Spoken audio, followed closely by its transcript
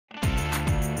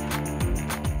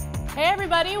Hey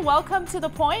everybody, welcome to The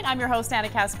Point. I'm your host, Anna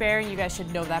Kasparian. You guys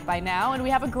should know that by now. And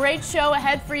we have a great show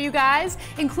ahead for you guys,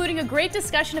 including a great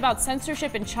discussion about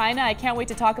censorship in China. I can't wait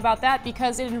to talk about that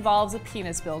because it involves a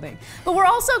penis building. But we're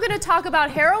also going to talk about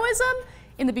heroism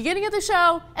in the beginning of the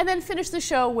show and then finish the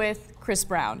show with Chris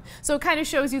Brown. So it kind of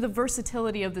shows you the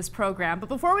versatility of this program. But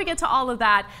before we get to all of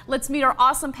that, let's meet our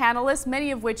awesome panelists,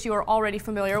 many of which you are already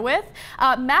familiar with.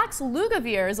 Max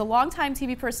Lugavere is a longtime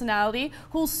TV personality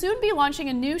who will soon be launching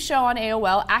a new show on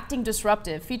AOL, Acting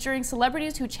Disruptive, featuring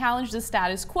celebrities who challenge the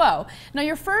status quo. Now,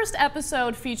 your first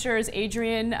episode features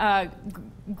Adrian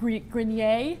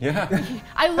Grenier. Yeah.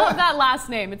 I love that last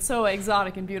name. It's so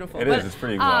exotic and beautiful. It is. It's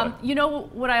pretty exotic. You know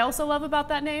what I also love about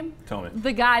that name? Tell me.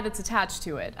 The guy that's attached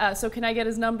to it. So can I get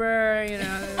his number? You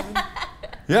know.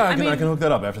 Yeah, I can hook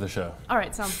that up after the show. All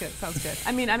right, sounds good, sounds good.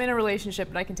 I mean, I'm in a relationship,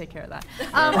 but I can take care of that.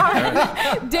 All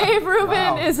right. Dave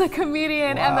Rubin is a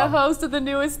comedian and the host of the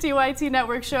newest TYT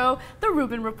network show, The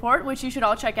Rubin Report, which you should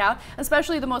all check out,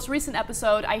 especially the most recent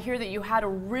episode. I hear that you had a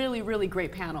really, really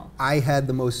great panel. I had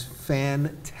the most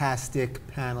fantastic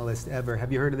panelist ever.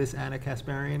 Have you heard of this Anna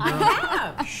Kasparian girl?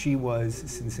 I have. She was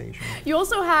sensational. You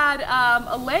also had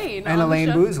Elaine. And Elaine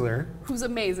Boozler. Who's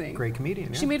amazing. Great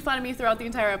comedian. Yeah. She made fun of me throughout the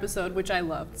entire episode, which I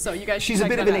loved. So you guys should She's a check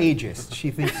bit of that an out. ageist.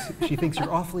 She thinks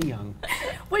you're awfully young.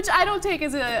 Which I don't take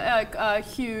as a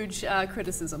huge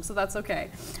criticism, so that's okay.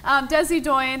 Desi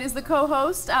Doyen is the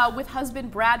co-host with husband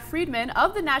Brad Friedman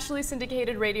of the nationally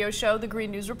syndicated radio show, The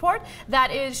Green News Report.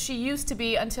 That is, she used to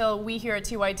be until we here at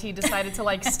TYT decided to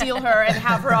like steal her and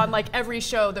have her on like every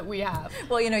show that we have.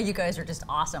 Well, you know, you guys are just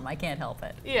awesome. I can't help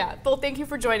it. Yeah, well, thank you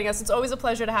for joining us. It's always a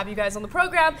pleasure to have you guys on the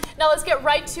program. Now let's get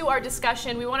right to our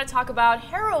discussion. We want to talk about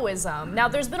heroism. Now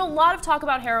there's been a lot of talk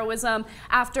about heroism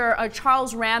after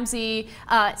Charles Ramsey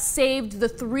saved the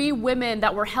 3 women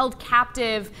that were held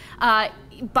captive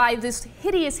by this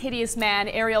hideous, hideous man,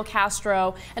 Ariel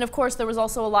Castro. And of course, there was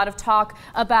also a lot of talk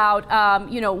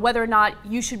about, you know, whether or not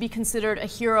you should be considered a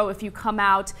hero if you come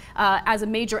out as a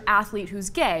major athlete who's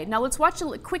gay. Now let's watch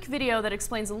a quick video that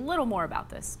explains a little more about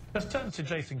this. Let's turn to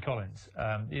Jason Collins.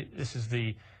 This is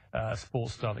the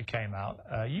sports star that came out.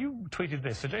 You tweeted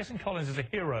this. So Jason Collins is a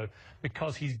hero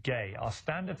because he's gay. Our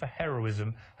standard for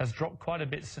heroism has dropped quite a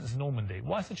bit since Normandy.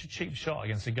 Why such a cheap shot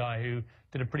against a guy who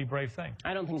did a pretty brave thing?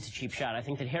 I don't think it's a cheap shot. I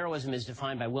think that heroism is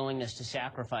defined by willingness to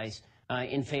sacrifice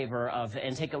in favor of,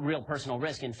 and take a real personal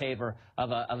risk in favor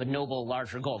of a noble,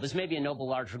 larger goal. This may be a noble,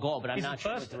 larger goal, but I'm not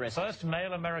sure what the risk is. First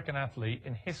male American athlete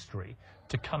in history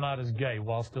to come out as gay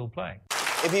while still playing.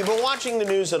 If you've been watching the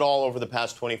news at all over the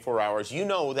past 24 hours, you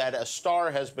know that a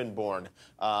star has been born.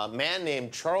 A man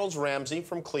named Charles Ramsey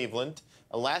from Cleveland.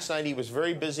 Last night he was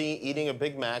very busy eating a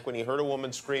Big Mac when he heard a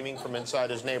woman screaming from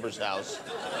inside his neighbor's house.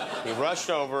 He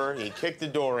rushed over, he kicked the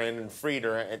door in and freed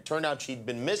her. It turned out she'd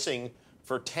been missing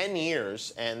for 10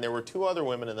 years, and there were 2 other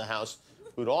women in the house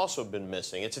who'd also been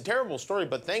missing. It's a terrible story,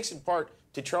 but thanks in part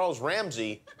to Charles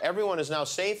Ramsey, everyone is now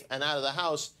safe and out of the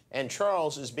house, and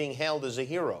Charles is being hailed as a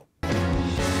hero.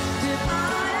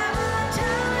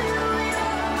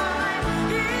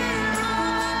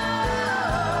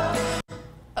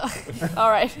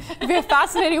 All right, it'd be a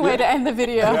fascinating way to end the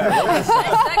video.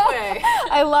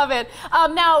 I love it.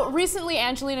 Now, recently,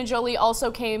 Angelina Jolie also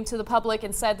came to the public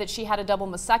and said that she had a double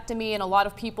mastectomy, and a lot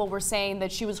of people were saying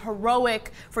that she was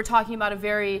heroic for talking about a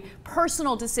very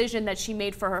personal decision that she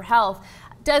made for her health.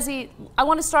 Desi, I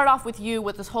want to start off with you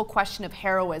with this whole question of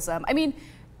heroism. I mean,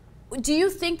 do you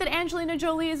think that Angelina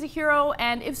Jolie is a hero?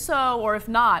 And if so, or if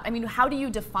not, I mean, how do you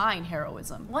define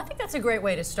heroism? Well, I think that's a great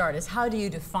way to start, is how do you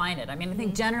define it? I mean, I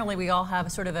think generally we all have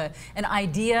sort of an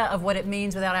idea of what it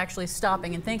means without actually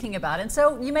stopping and thinking about it. And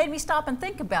so you made me stop and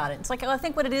think about it. It's like, I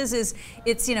think what it is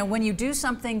it's, you know, when you do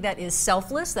something that is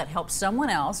selfless, that helps someone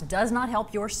else, does not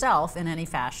help yourself in any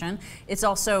fashion, it's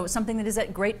also something that is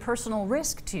at great personal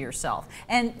risk to yourself.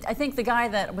 And I think the guy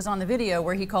that was on the video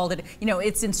where he called it, you know,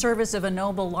 it's in service of a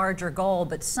noble, large goal,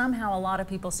 but somehow a lot of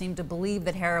people seem to believe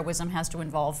that heroism has to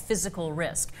involve physical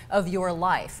risk of your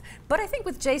life. But I think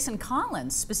with Jason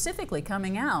Collins specifically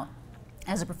coming out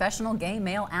as a professional gay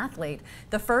male athlete,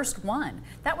 the first one,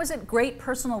 that was at great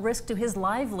personal risk to his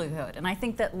livelihood. And I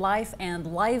think that life and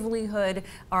livelihood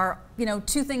are, you know,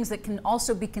 2 things that can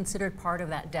also be considered part of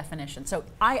that definition. So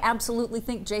I absolutely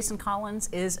think Jason Collins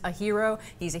is a hero.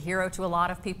 He's a hero to a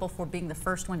lot of people for being the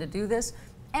first one to do this.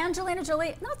 Angelina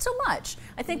Jolie, not so much.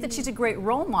 I think that she's a great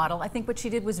role model. I think what she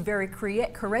did was very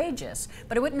courageous,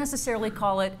 but I wouldn't necessarily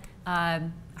call it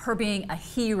her being a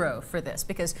hero for this,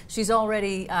 because she's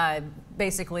already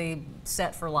basically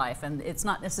set for life, and it's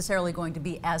not necessarily going to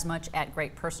be as much at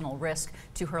great personal risk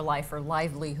to her life or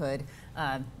livelihood,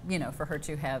 you know, for her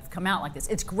to have come out like this.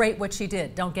 It's great what she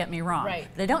did, don't get me wrong. Right.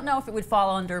 But I don't know if it would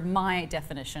fall under my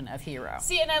definition of hero.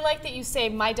 See, and I like that you say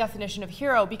my definition of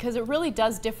hero, because it really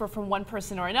does differ from one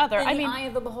person or another. In the eye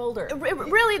of the beholder.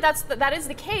 Really, that is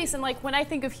the case. And like when I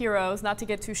think of heroes, not to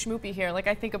get too schmoopy here, like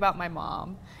I think about my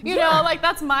mom. You know, like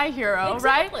that's my hero,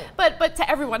 exactly. right? But to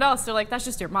everyone else, they're like, that's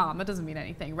just your mom. That doesn't mean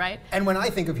anything, right? And when I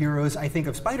think of heroes, I think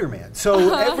of Spider-Man.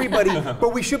 So everybody,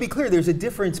 but we should be clear, there's a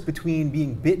difference between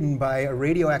being bitten by a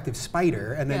radioactive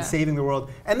spider and then saving the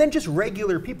world, and then just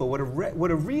regular people. What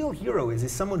a real hero is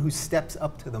someone who steps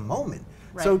up to the moment.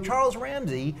 Right. So Charles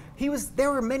Ramsey,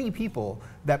 there were many people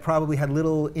that probably had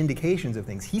little indications of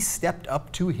things. He stepped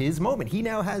up to his moment. He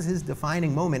now has his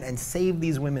defining moment and saved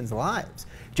these women's lives.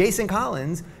 Jason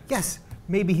Collins, yes,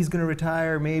 maybe he's going to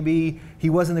retire, maybe he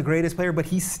wasn't the greatest player, but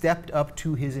he stepped up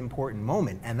to his important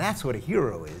moment, and that's what a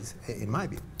hero is, in my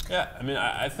view. Yeah, I mean,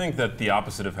 I think that the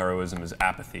opposite of heroism is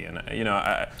apathy, and you know,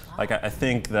 I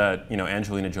think that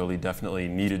Angelina Jolie definitely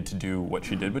needed to do what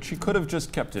she did, but she could have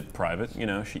just kept it private. You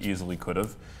know, she easily could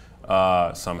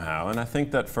have somehow, and I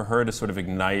think that for her to sort of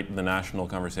ignite the national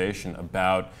conversation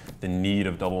about the need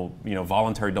of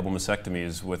voluntary double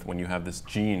mastectomies when you have this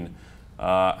gene.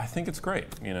 I think it's great,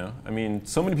 you know. I mean,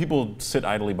 so many people sit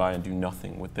idly by and do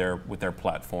nothing with their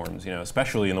platforms, you know,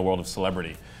 especially in the world of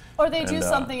celebrity. Or they do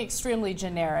something extremely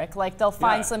generic, like they'll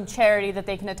find some charity that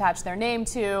they can attach their name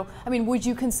to. I mean, would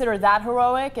you consider that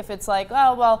heroic if it's like,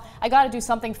 oh, well, I got to do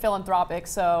something philanthropic,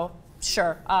 so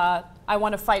sure, I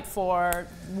want to fight for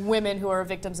women who are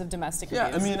victims of domestic abuse?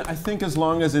 Yeah, I mean, I think as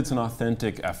long as it's an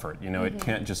authentic effort, you know, it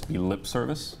can't just be lip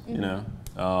service, you know.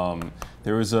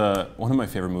 There was one of my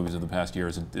favorite movies of the past year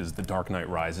is The Dark Knight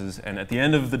Rises, and at the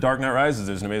end of The Dark Knight Rises,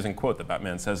 there's an amazing quote that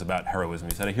Batman says about heroism.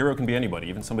 He said, "A hero can be anybody,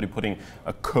 even somebody putting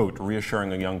a coat,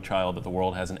 reassuring a young child that the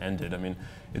world hasn't ended." I mean,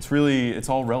 it's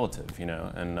all relative, you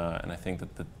know, and I think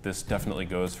that this definitely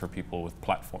goes for people with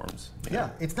platforms. Yeah,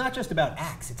 it's not just about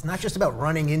acts. It's not just about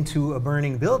running into a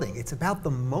burning building. It's about the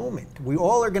moment. We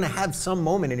all are going to have some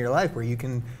moment in your life where you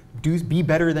can be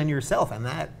better than yourself, and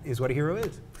that is what a hero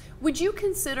is. Would you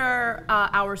consider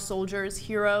our soldiers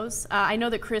heroes? I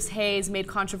know that Chris Hayes made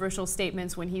controversial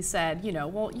statements when he said, you know,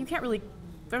 well,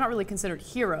 they're not really considered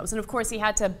heroes. And of course, he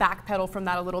had to backpedal from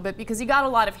that a little bit because he got a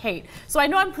lot of hate. So I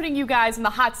know I'm putting you guys in the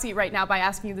hot seat right now by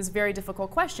asking you this very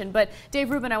difficult question, but Dave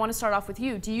Rubin, I want to start off with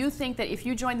you. Do you think that if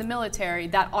you join the military,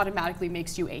 that automatically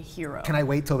makes you a hero? Can I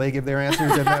wait till they give their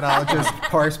answers and then I'll just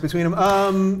parse between them?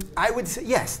 I would say,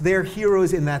 yes, they're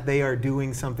heroes in that they are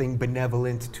doing something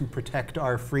benevolent to protect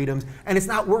our freedoms. And it's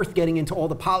not worth getting into all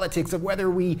the politics of whether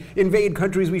we invade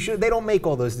countries we should. They don't make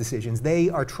all those decisions. They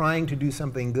are trying to do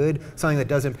something good, something that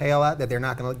doesn't pay a lot, that they're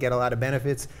not going to get a lot of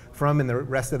benefits from in the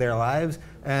rest of their lives.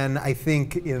 And I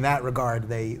think in that regard,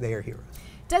 they are heroes.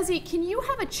 Desi, can you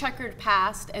have a checkered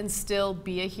past and still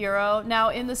be a hero? Now,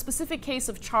 in the specific case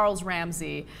of Charles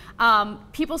Ramsey,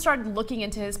 people started looking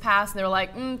into his past and they were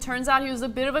like, turns out he was a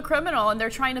bit of a criminal, and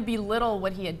they're trying to belittle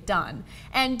what he had done.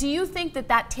 And do you think that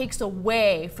that takes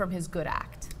away from his good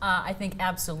act? I think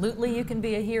absolutely you can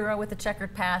be a hero with a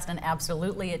checkered past, and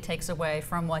absolutely it takes away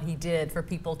from what he did for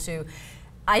people to...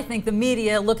 I think the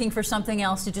media, looking for something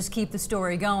else to just keep the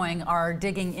story going, are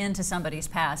digging into somebody's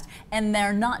past. And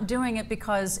they're not doing it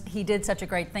because he did such a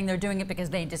great thing. They're doing it because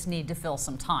they just need to fill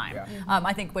some time. Yeah.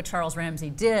 I think what Charles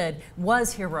Ramsey did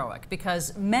was heroic,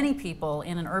 because many people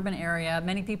in an urban area,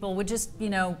 many people would just, you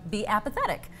know, be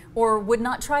apathetic or would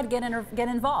not try to get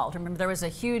involved. Remember, there was a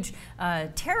huge,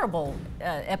 terrible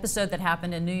episode that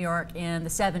happened in New York in the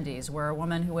 70s, where a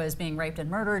woman who was being raped and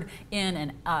murdered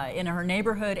in her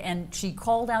neighborhood, and she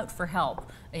called out for help,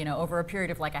 you know, over a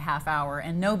period of like a half hour,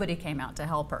 and nobody came out to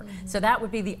help her. So that would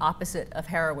be the opposite of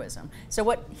heroism. So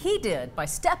what he did by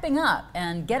stepping up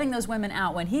and getting those women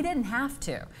out when he didn't have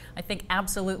to, I think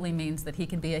absolutely means that he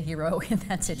can be a hero in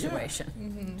that situation.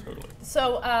 Yeah. Totally.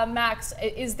 So Max,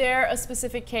 is there a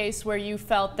specific case where you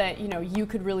felt that, you know, you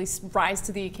could really rise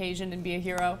to the occasion and be a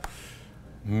hero?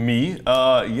 Me? Yeah.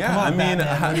 Come on, I mean,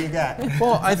 Batman, what do you got?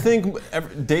 Well, I think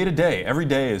day to day, every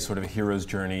day is sort of a hero's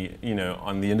journey, you know,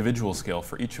 on the individual scale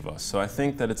for each of us. So I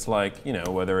think that it's like, you know,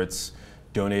 whether it's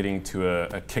donating to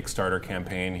a Kickstarter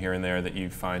campaign here and there that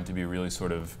you find to be really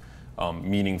sort of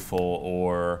meaningful,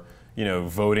 or,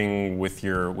 voting with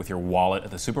your wallet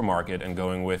at the supermarket and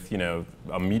going with,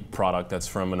 a meat product that's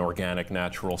from an organic,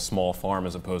 natural, small farm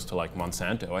as opposed to like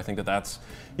Monsanto. I think that that's,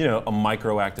 a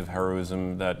micro-act of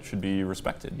heroism that should be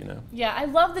respected, Yeah, I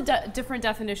love the different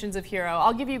definitions of hero.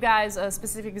 I'll give you guys a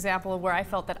specific example of where I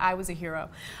felt that I was a hero,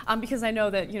 because I know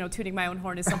that, tooting my own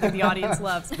horn is something the audience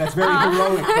loves. That's very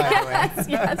heroic, by the way.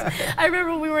 Yes. I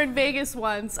remember when we were in Vegas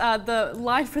once, the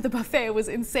line for the buffet was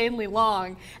insanely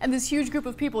long, and this huge group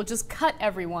of people just cut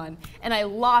everyone, and I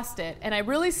lost it, and I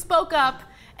really spoke up,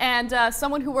 and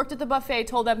someone who worked at the buffet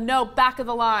told them, no, back of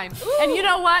the line. Ooh. And you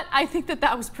know what? I think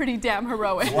that was pretty damn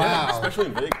heroic. Wow. Especially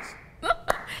in Vegas.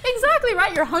 Exactly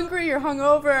right. You're hungry, you're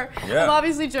hungover. Yeah. I'm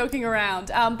obviously joking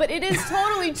around. But it is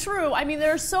totally true. I mean,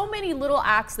 there are so many little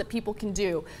acts that people can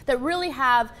do that really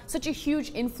have such a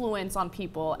huge influence on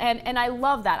people. And I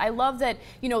love that. I love that,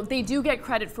 they do get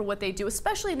credit for what they do,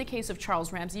 especially in the case of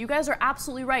Charles Ramsey. You guys are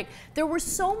absolutely right. There were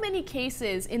so many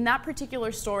cases in that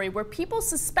particular story where people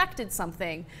suspected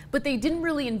something, but they didn't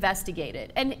really investigate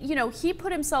it. And, he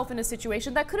put himself in a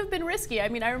situation that could have been risky. I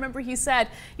mean, I remember he said,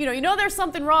 there's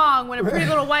something wrong when a pretty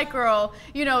little white girl,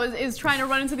 is trying to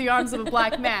run into the arms of a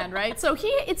black man, right? So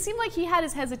it seemed like he had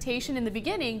his hesitation in the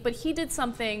beginning, but he did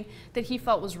something that he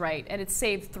felt was right, and it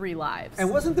saved 3 lives. And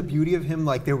wasn't the beauty of him,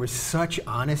 like, there was such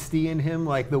honesty in him,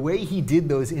 like the way he did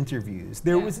those interviews,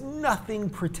 there was nothing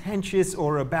pretentious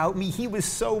or about me. He was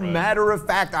so matter of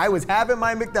fact. I was having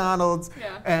my McDonald's,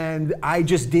 and I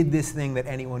just did this thing that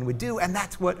anyone would do, and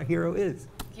that's what a hero is.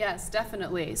 Yes,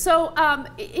 definitely. So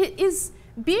is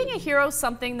being a hero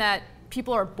something that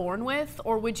people are born with,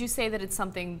 or would you say that it's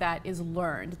something that is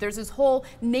learned? There's this whole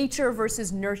nature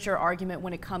versus nurture argument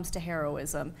when it comes to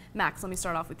heroism. Max, let me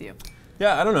start off with you.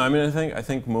 Yeah, I don't know. I mean, I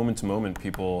think moment to moment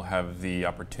people have the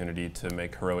opportunity to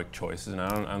make heroic choices, and I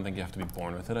don't think you have to be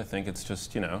born with it. I think it's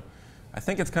just, I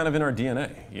think it's kind of in our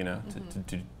DNA,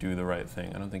 to do the right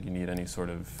thing. I don't think you need any sort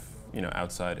of,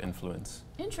 outside influence.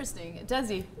 Interesting.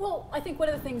 Desi? Well, I think one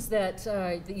of the things that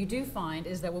you do find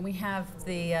is that when we have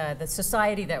the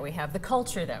society that we have, the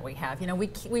culture that we have,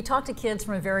 we talk to kids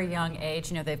from a very young age.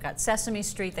 They've got Sesame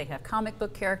Street, they have comic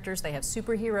book characters, they have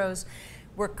superheroes.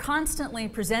 We're constantly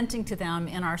presenting to them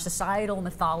in our societal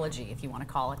mythology, if you want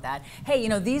to call it that. Hey,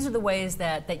 these are the ways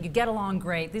that you get along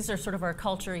great. These are sort of our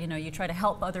culture. You try to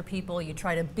help other people. You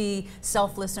try to be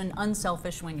selfless and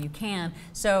unselfish when you can.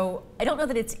 So I don't know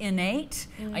that it's innate.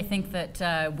 I think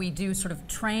that we do sort of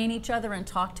train each other and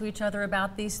talk to each other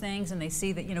about these things, and they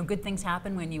see that good things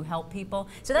happen when you help people.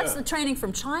 So that's the training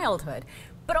from childhood.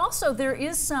 But also there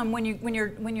is some when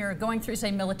you're going through,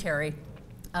 say, military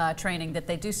training, that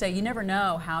they do say you never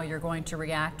know how you're going to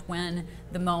react when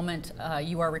the moment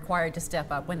you are required to step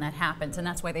up, when that happens, and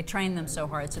that's why they train them so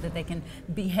hard, so that they can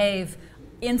behave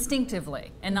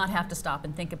instinctively and not have to stop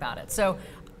and think about it. So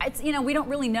it's, we don't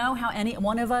really know how any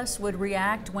one of us would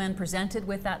react when presented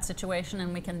with that situation,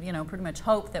 and we can pretty much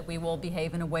hope that we will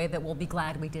behave in a way that we'll be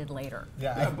glad we did later.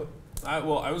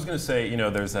 Well, I was going to say,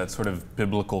 there's that sort of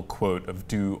biblical quote of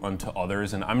do unto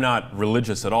others, and I'm not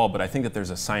religious at all, but I think that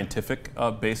there's a scientific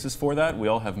basis for that. We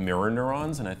all have mirror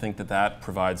neurons, and I think that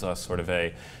provides us sort of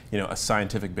a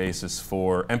scientific basis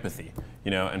for empathy.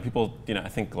 And people, I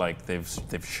think like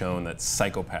they've shown that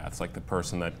psychopaths, like the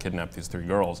person that kidnapped these 3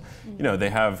 girls, they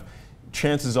have.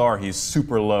 Chances are he's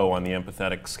super low on the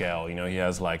empathetic scale. He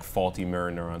has like faulty mirror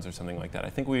neurons or something like that. I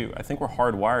think we're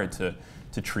hardwired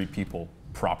to treat people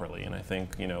properly, and I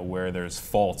think where there's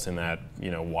faults in that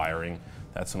wiring,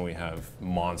 that's when we have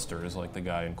monsters like the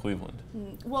guy in Cleveland.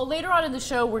 Well, later on in the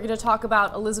show, we're going to talk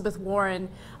about Elizabeth Warren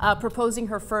proposing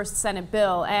her first Senate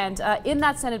bill. And in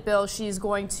that Senate bill, she's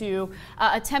going to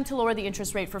attempt to lower the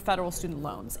interest rate for federal student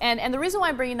loans. And the reason why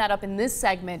I'm bringing that up in this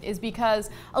segment is because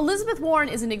Elizabeth Warren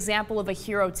is an example of a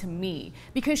hero to me,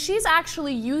 because she's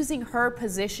actually using her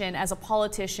position as a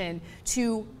politician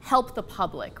to help the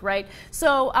public, right?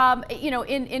 So,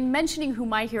 in mentioning who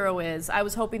my hero is, I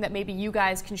was hoping that maybe you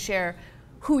guys can share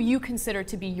who you consider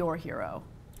to be your hero.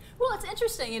 Well, it's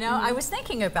interesting, I was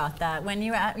thinking about that when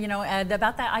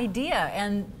about that idea,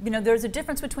 and there's a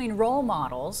difference between role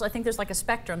models. I think there's like a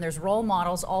spectrum. There's role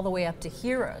models all the way up to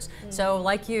heroes. So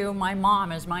like you, my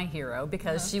mom is my hero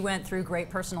because she went through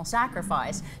great personal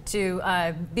sacrifice to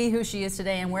be who she is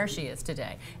today and where she is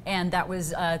today, and that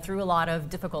was through a lot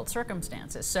of difficult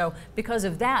circumstances. So because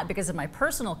of that, because of my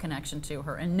personal connection to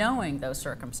her and knowing those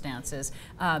circumstances,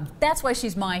 that's why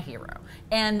she's my hero.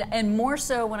 And more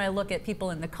so when I look at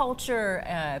people in the culture,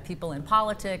 people in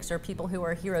politics, or people who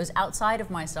are heroes outside of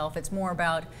myself, it's more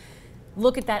about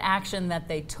look at that action that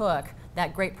they took,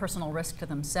 that great personal risk to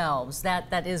themselves.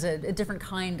 That is a different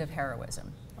kind of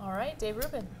heroism. All right, Dave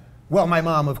Rubin. Well, my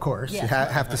mom, of course. Yeah. You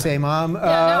have to say mom. Yeah,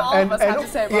 no, all of us have to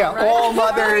say mom, yeah, right? all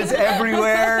mothers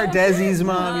everywhere. Desi's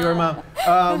mom, your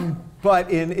mom.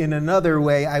 But in another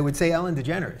way, I would say Ellen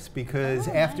DeGeneres, because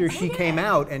after she came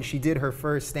out and she did her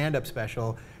first stand-up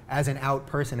special as an out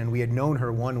person, and we had known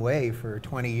her one way for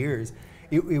 20 years,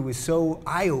 it was so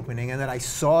eye-opening, and that I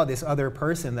saw this other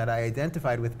person that I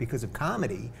identified with because of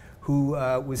comedy, who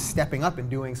was stepping up and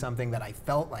doing something that I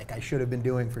felt like I should have been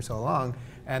doing for so long,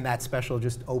 and that special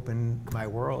just opened my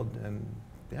world, and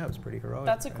yeah, it was pretty heroic.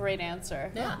 That's a great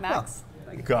answer. Yeah. Max?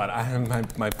 God,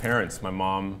 my parents, my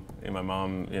mom,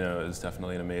 you know, is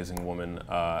definitely an amazing woman,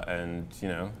 and you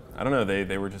know, I don't know,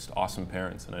 they were just awesome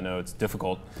parents, and I know it's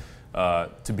difficult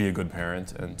to be a good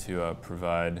parent and to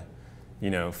provide, you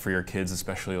know, for your kids,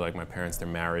 especially like my parents. Their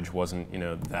marriage wasn't, you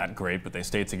know, that great, but they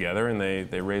stayed together and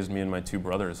they raised me and my 2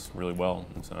 brothers really well.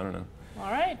 And so I don't know. All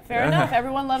right, fair enough.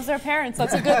 Everyone loves their parents.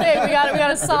 That's a good thing. We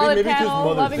got a solid maybe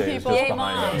panel, loving people. Just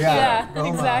behind us. Yeah,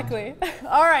 exactly.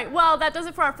 All right, well, that does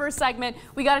it for our first segment.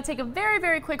 We got to take a very,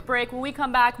 very quick break. When we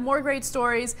come back, more great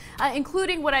stories,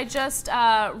 including what I just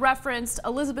referenced,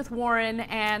 Elizabeth Warren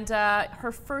and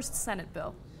her first Senate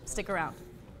bill. Stick around.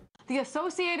 The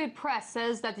Associated Press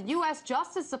says that the U.S.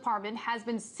 Justice Department has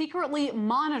been secretly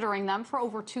monitoring them for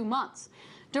over 2 months.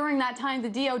 During that time, the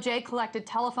DOJ collected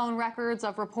telephone records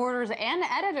of reporters and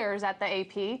editors at the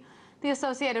AP. The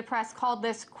Associated Press called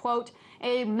this, quote,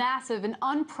 a massive and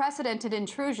unprecedented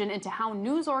intrusion into how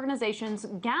news organizations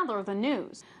gather the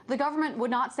news. The government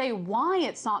would not say why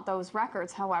it sought those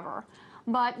records, however.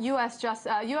 But U.S.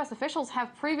 officials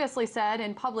have previously said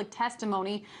in public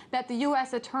testimony that the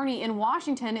U.S. attorney in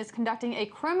Washington is conducting a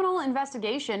criminal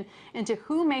investigation into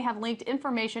who may have leaked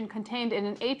information contained in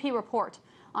an AP report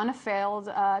on a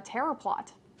failed terror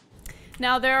plot.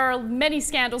 Now, there are many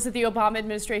scandals that the Obama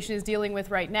administration is dealing with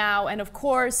right now, and of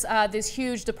course, this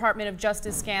huge Department of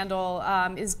Justice scandal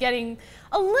is getting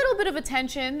a little bit of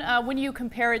attention when you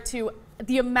compare it to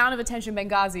the amount of attention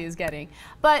Benghazi is getting.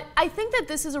 But I think that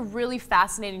this is a really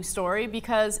fascinating story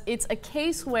because it's a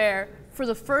case where, for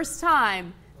the first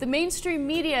time, the mainstream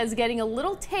media is getting a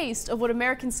little taste of what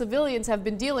American civilians have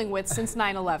been dealing with since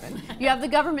 9/11. You have the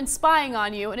government spying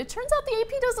on you, and it turns out the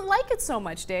AP doesn't like it so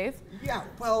much, Dave. Yeah,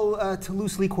 well, to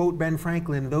loosely quote Ben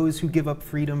Franklin, those who give up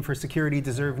freedom for security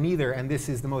deserve neither, and this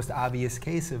is the most obvious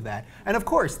case of that. And of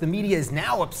course, the media is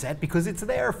now upset because it's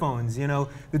their phones. You know,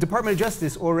 the Department of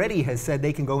Justice already has said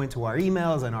they can go into our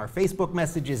emails and our Facebook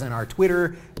messages and our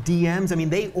Twitter DMs. I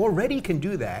mean, they already can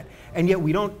do that, and yet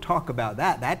we don't talk about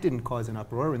that. That didn't cause an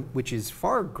uproar, which is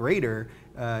far greater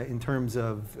in terms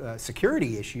of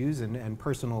security issues and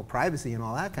personal privacy and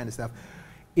all that kind of stuff.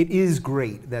 It is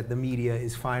great that the media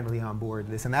is finally on board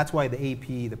with this, and that's why the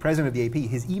AP, the president of the AP,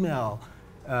 his email,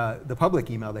 the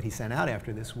public email that he sent out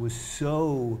after this was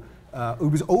so,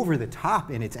 it was over the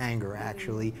top in its anger,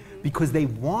 actually, because they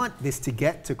want this to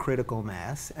get to critical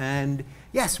mass. And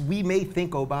yes, we may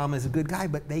think Obama is a good guy,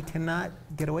 but they cannot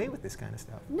get away with this kind of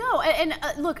stuff. No, and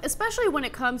look, especially when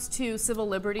it comes to civil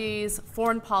liberties,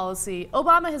 foreign policy,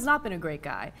 Obama has not been a great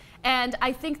guy. And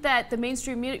I think that the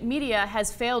mainstream media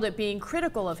has failed at being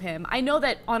critical of him. I know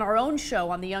that on our own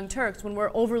show, on the Young Turks, when we're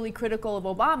overly critical of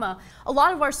Obama, a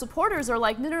lot of our supporters are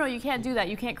like, no, you can't do that.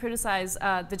 You can't criticize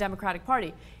the Democratic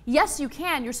Party. Yes, you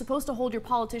can. You're supposed to hold your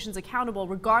politicians accountable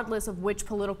regardless of which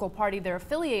political party they're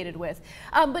affiliated with.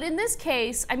 But in this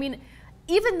case, I mean,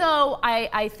 even though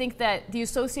I think that the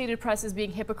Associated Press is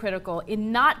being hypocritical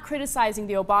in not criticizing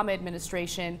the Obama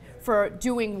administration for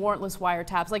doing warrantless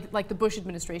wiretaps like the Bush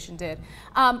administration did,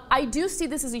 I do see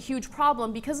this as a huge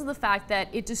problem because of the fact that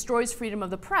it destroys freedom of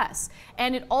the press.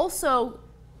 And it also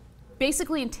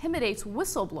basically intimidates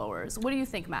whistleblowers. What do you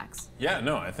think, Max? Yeah,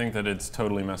 no, I think that it's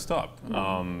totally messed up.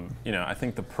 You know, I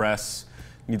think the press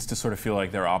needs to sort of feel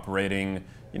like they're operating,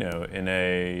 you know,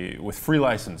 with free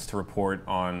license to report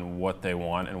on what they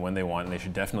want and when they want, and they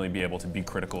should definitely be able to be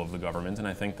critical of the government. And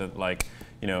I think that, like,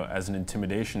 you know, as an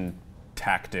intimidation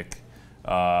tactic,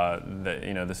 that,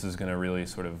 you know, this is going to really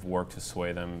sort of work to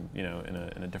sway them, you know,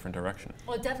 in a different direction.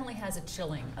 Well, it definitely has a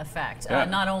chilling effect, Yeah.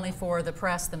 Not only for the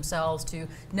press themselves to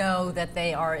know that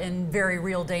they are in very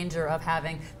real danger of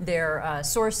having their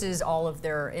sources, all of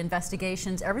their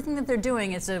investigations, everything that they're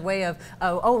doing is a way of,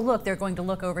 oh, look, they're going to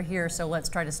look over here, so let's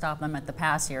try to stop them at the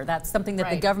pass here. That's something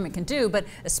that the government can do, but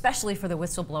especially for the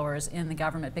whistleblowers in the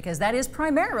government, because that is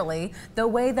primarily the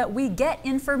way that we get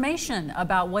information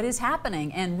about what is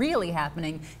happening and really happening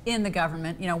happening in the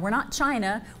government. You know, we're not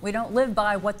China. We don't live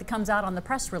by what comes out on the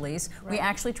press release. Right. We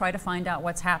actually try to find out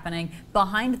what's happening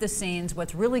behind the scenes,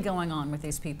 what's really going on with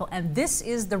these people. And this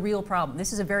is the real problem.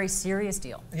 This is a very serious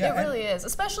deal. Yeah, it really is,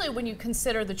 especially when you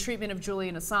consider the treatment of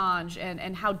Julian Assange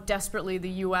and how desperately the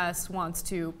U.S. wants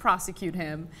to prosecute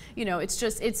him. You know, it's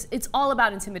just, it's all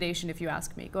about intimidation, if you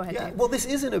ask me. Go ahead, Dave. Well, this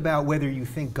isn't about whether you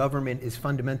think government is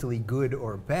fundamentally good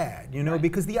or bad, you know,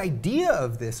 because the idea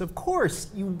of this, of course,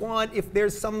 you want, if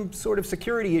there's some sort of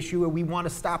security issue and we want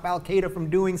to stop Al-Qaeda from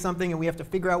doing something and we have to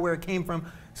figure out where it came from.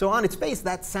 So on its face,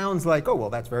 that sounds like, oh, well,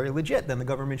 that's very legit. Then the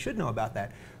government should know about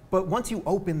that. But once you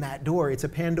open that door, it's a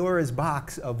Pandora's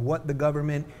box of what the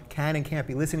government can and can't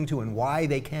be listening to and why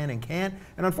they can and can't.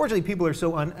 And unfortunately, people are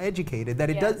so uneducated that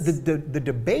it does, the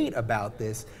debate about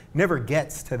this never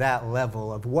gets to that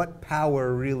level of what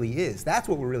power really is. That's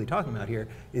what we're really talking about here,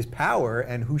 is power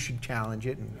and who should challenge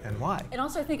it and why. And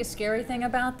also, I think a scary thing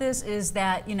about this is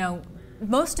that, you know,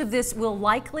 most of this will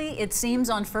likely, it seems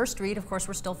on first read, of course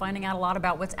we're still finding out a lot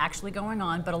about what's actually going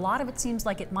on, but a lot of it seems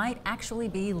like it might actually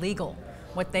be legal,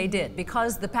 what they did,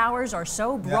 because the powers are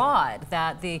so broad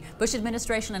that the Bush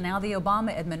administration and now the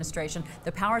Obama administration,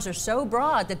 the powers are so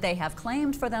broad that they have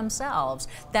claimed for themselves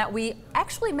that we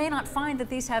actually may not find that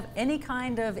these have any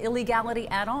kind of illegality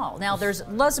at all. Now,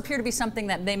 does appear to be something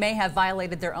that they may have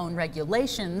violated their own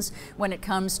regulations when it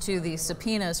comes to the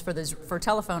subpoenas for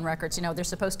telephone records. You know, they're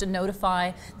supposed to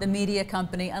notify the media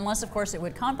company, unless, of course, it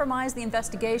would compromise the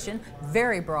investigation,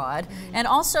 very broad, and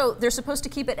also they're supposed to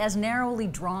keep it as narrowly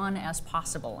drawn as possible.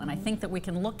 And I think that we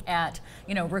can look at,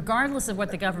 you know, regardless of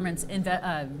what the government's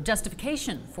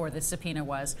justification for this subpoena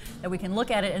was, that we can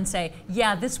look at it and say,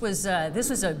 yeah, this was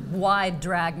a wide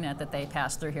dragnet that they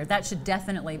passed through here. That should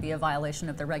definitely be a violation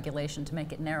of the regulation to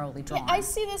make it narrowly drawn. Yeah, I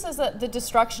see this as the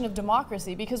destruction of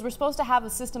democracy, because we're supposed to have a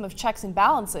system of checks and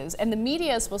balances, and the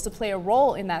media is supposed to play a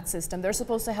role in that system. They're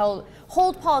supposed to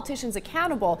hold politicians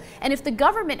accountable. And if the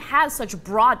government has such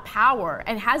broad power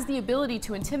and has the ability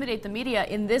to intimidate the media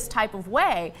in this type of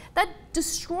way, that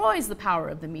destroys the power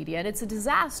of the media, and it's a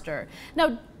disaster.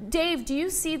 Now, Dave, do you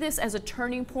see this as a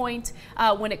turning point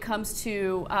when it comes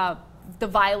to the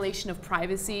violation of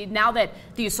privacy? Now that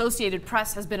the Associated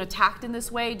Press has been attacked in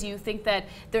this way, do you think that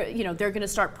they're going to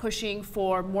start pushing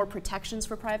for more protections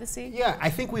for privacy? Yeah, I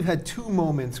think we've had two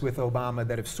moments with Obama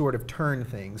that have sort of turned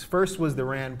things. First was the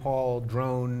Rand Paul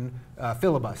drone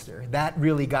filibuster. That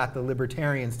really got the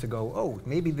libertarians to go, oh,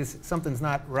 maybe something's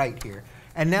not right here.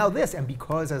 And now this, and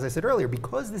because, as I said earlier,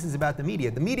 because this is about the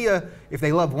media, if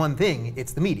they love one thing,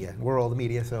 it's the media. We're all the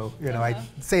media, so, you know, I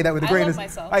say that with a grain of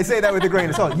salt. I say that with a grain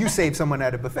of salt. You save someone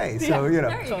at a buffet, so, you know.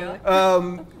 There you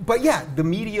go. But yeah, the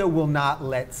media will not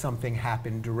let something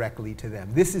happen directly to them.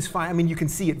 This is fine. I mean, you can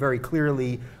see it very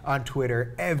clearly on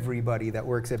Twitter. Everybody that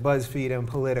works at BuzzFeed and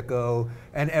Politico,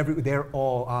 and they're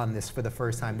all on this for the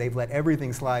first time. They've let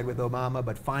everything slide with Obama,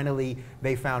 but finally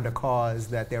they found a cause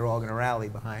that they're all going to rally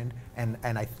behind.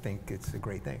 And I think it's a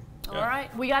great thing. All right,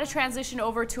 we got to transition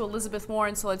over to Elizabeth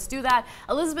Warren, so let's do that.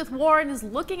 Elizabeth Warren is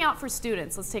looking out for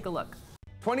students. Let's take a look.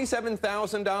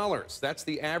 $27,000. That's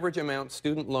the average amount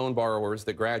student loan borrowers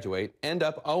that graduate end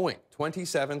up owing,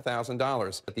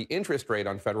 $27,000. But the interest rate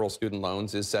on federal student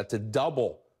loans is set to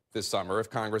double this summer if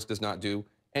Congress does not do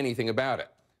anything about it.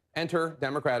 Enter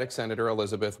Democratic Senator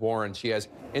Elizabeth Warren. She has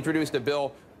introduced a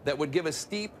bill that would give a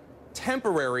steep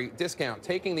temporary discount,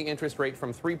 taking the interest rate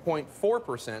from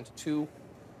 3.4% to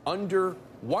under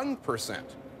 1%.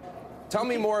 Tell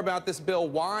me more about this bill.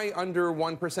 Why under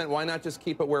 1%? Why not just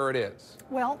keep it where it is?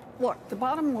 Well, look, the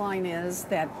bottom line is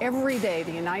that every day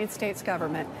the United States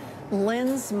government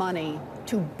lends money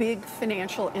to big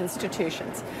financial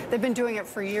institutions. They've been doing it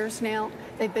for years now.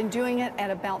 They've been doing it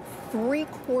at about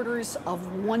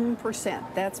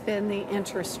 0.75%. That's been the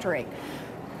interest rate.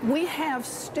 We have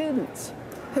students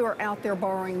who are out there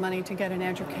borrowing money to get an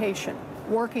education,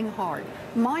 working hard.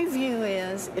 My view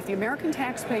is if the American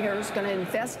taxpayer is going to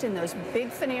invest in those big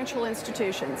financial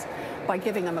institutions by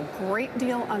giving them a great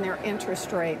deal on their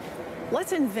interest rate,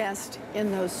 let's invest in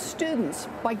those students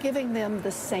by giving them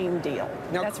the same deal.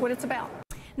 That's what it's about.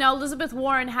 Now, Elizabeth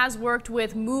Warren has worked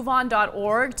with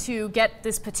MoveOn.org to get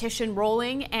this petition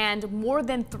rolling, and more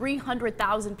than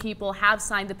 300,000 people have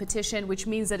signed the petition, which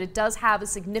means that it does have a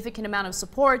significant amount of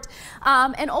support.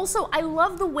 And also, I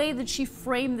love the way that she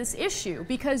framed this issue,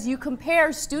 because you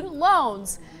compare student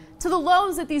loans to the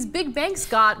loans that these big banks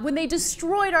got when they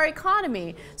destroyed our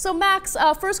economy. So Max,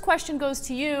 first question goes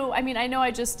to you. I mean, I know I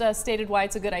just stated why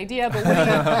it's a good idea, but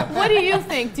what do you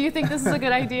think? Do you think this is a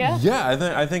good idea?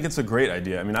 Yeah, I think it's a great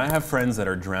idea. I mean, I have friends that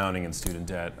are drowning in student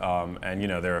debt, and you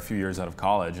know, they're a few years out of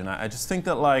college, and I just think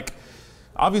that, like,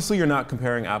 Obviously, you're not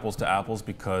comparing apples to apples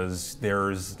because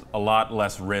there's a lot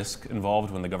less risk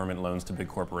involved when the government loans to big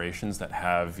corporations that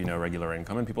have, regular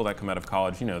income, and people that come out of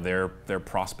college, their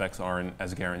prospects aren't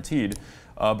as guaranteed.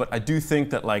 But I do think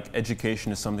that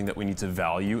education is something that we need to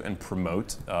value and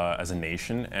promote as a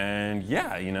nation. And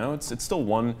yeah, it's still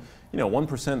 1%.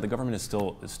 The government is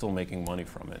still making money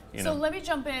from it. So let me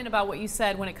jump in about what you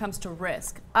said when it comes to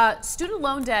risk. Student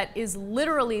loan debt is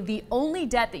literally the only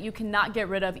debt that you cannot get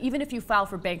rid of, even if you file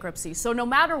for bankruptcy. So no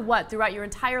matter what, throughout your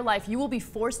entire life, you will be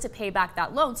forced to pay back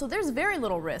that loan. So there's very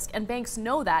little risk, and banks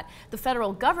know that. The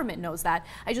federal government knows that.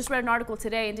 I just read an article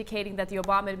today indicating that the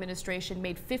Obama administration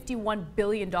made $51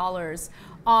 billion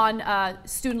on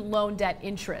student loan debt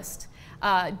interest,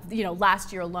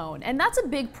 last year alone. And that's a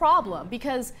big problem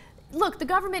because look, the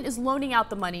government is loaning out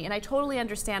the money, and I totally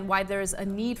understand why there's a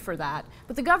need for that.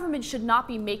 But the government should not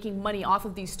be making money off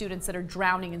of these students that are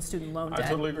drowning in student loan debt. I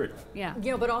totally agree. Yeah.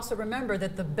 But also remember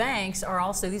that the banks are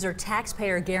also, these are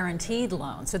taxpayer guaranteed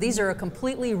loans. So these are a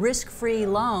completely risk-free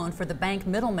loan for the bank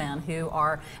middlemen who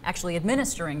are actually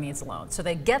administering these loans. So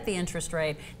they get the interest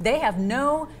rate. They have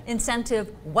no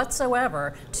incentive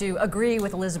whatsoever to agree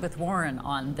with Elizabeth Warren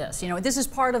on this. This is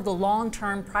part of the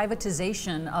long-term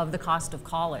privatization of the cost of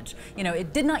college.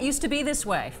 It did not used to be this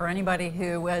way for anybody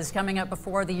who was coming up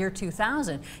before the year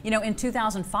 2000. In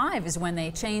 2005 is when they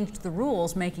changed the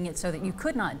rules, making it so that you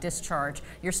could not discharge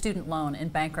your student loan in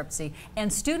bankruptcy.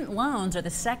 And student loans are the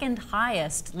second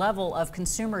highest level of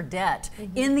consumer debt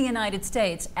in the United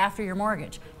States after your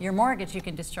mortgage. Your mortgage you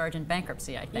can discharge in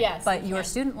bankruptcy, I think. Yes, but your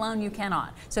student loan you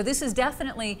cannot. So this is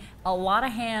definitely a lot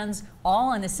of hands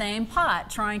all in the same pot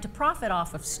trying to profit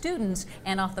off of students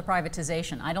and off the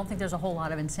privatization. I don't think there's a whole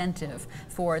lot of incentive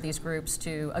for these groups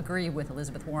to agree with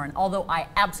Elizabeth Warren, although I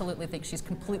absolutely think she's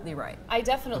completely right. I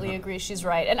definitely agree she's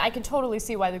right, and I can totally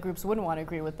see why the groups wouldn't want to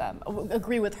agree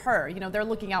with her. They're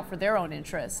looking out for their own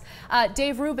interests.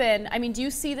 Dave Rubin, do you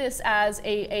see this as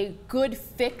a good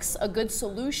fix, a good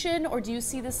solution, or do you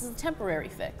see this as a temporary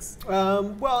fix?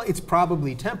 Well, it's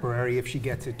probably temporary if she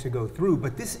gets it to go through,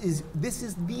 but this is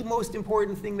the most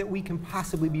important thing that we can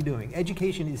possibly be doing.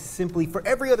 Education is simply, for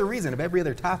every other reason, of every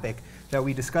other topic that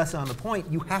we discuss on the point,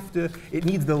 it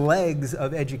needs the legs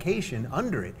of education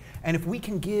under it. And if we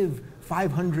can give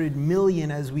 500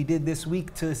 million, as we did this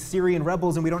week, to Syrian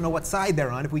rebels, and we don't know what side they're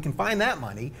on, if we can find that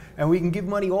money, and we can give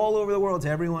money all over the world to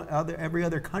every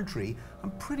other country,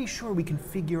 I'm pretty sure we can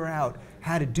figure out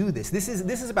how to do this. This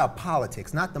is about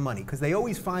politics, not the money, because they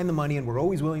always find the money, and we're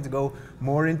always willing to go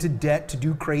more into debt to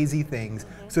do crazy things.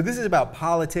 So this is about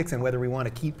politics and whether we want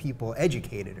to keep people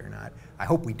educated or not. I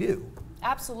hope we do.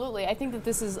 Absolutely. I think that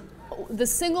this is the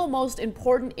single most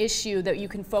important issue that you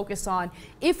can focus on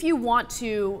if you want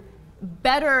to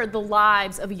better the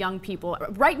lives of young people.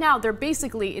 Right now, they're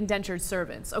basically indentured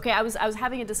servants. Okay, I was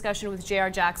having a discussion with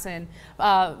J.R. Jackson,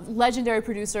 legendary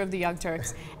producer of the Young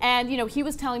Turks, and he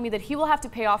was telling me that he will have to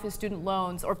pay off his student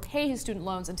loans or pay his student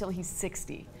loans until he's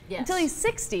 60. Yes. Until he's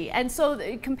 60. And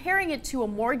so comparing it to a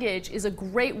mortgage is a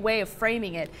great way of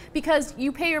framing it, because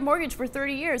you pay your mortgage for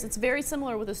 30 years. It's very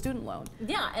similar with a student loan.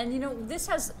 Yeah, and this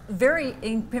has very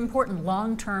important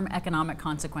long-term economic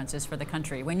consequences for the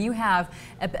country. When you have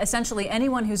essentially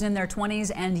anyone who's in their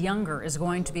 20s and younger is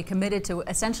going to be committed to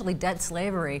essentially debt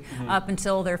slavery up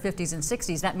until their 50s and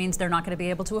 60s, that means they're not going to be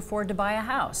able to afford to buy a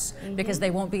house because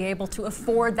they won't be able to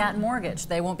afford that mortgage.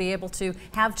 They won't be able to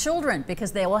have children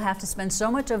because they will have to spend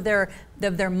so much of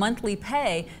their monthly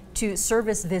pay to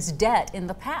service this debt in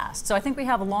the past. So I think we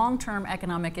have long-term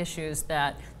economic issues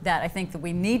that I think that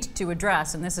we need to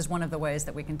address, and this is one of the ways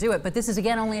that we can do it. But this is,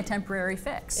 again, only a temporary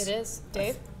fix. It is.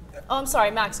 Dave? Oh, I'm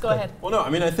sorry, Max, go ahead. Well, no,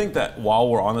 I think that while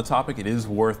we're on the topic, it is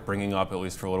worth bringing up, at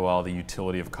least for a little while, the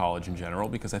utility of college in general,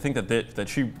 because I think that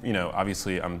she,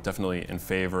 obviously I'm definitely in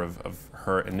favor of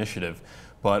her initiative,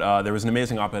 but there was an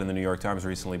amazing op-ed in the New York Times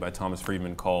recently by Thomas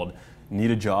Friedman called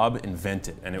 "Need a Job? Invent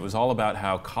It." And it was all about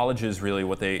how colleges really,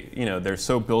 they're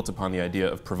so built upon the idea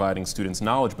of providing students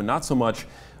knowledge, but not so much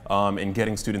in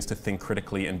getting students to think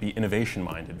critically and be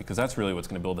innovation-minded, because that's really what's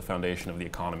going to build the foundation of the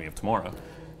economy of tomorrow.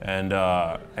 And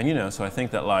so I think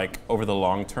that over the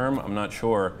long term, I'm not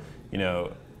sure,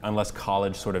 unless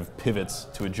college sort of pivots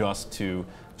to adjust to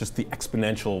just the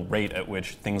exponential rate at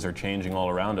which things are changing all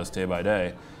around us day by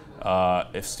day,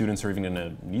 if students are even going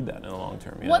to need that in the long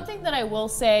term. One thing that I will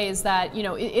say is that,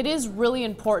 it is really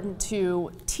important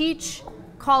to teach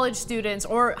college students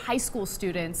or high school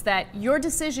students that your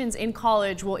decisions in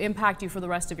college will impact you for the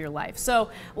rest of your life.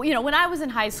 So, you know, when I was in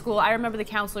high school, I remember the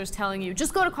counselors telling you,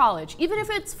 just go to college. Even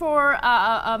if it's for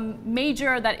a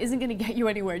major that isn't going to get you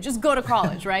anywhere, just go to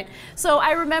college, right? So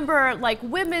I remember like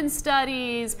women's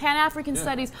studies, Pan-African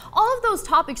studies, all of those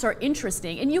topics are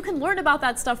interesting, and you can learn about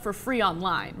that stuff for free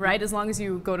online, right? As long as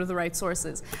you go to the right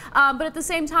sources. But at the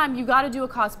same time, you got to do a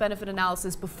cost-benefit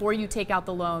analysis before you take out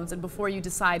the loans and before you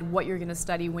decide what you're going to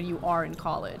study when you are in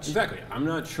college. Exactly. I'm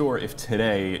not sure if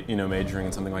today, you know, majoring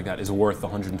in something like that is worth the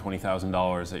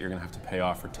 $120,000 that you're going to have to pay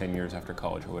off for 10 years after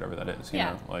college or whatever that is. You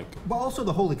know, like. But also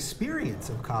the whole experience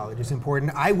of college is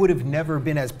important. I would have never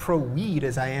been as pro-weed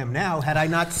as I am now had I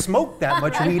not smoked that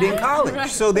much weed in college. Right.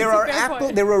 So there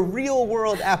are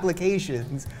real-world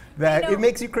applications that it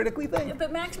makes you critically think.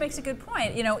 But Max makes a good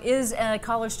point. You know, is a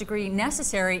college degree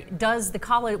necessary?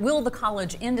 Will the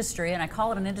college industry, and I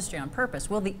call it an industry on purpose,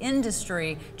 will the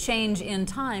industry change in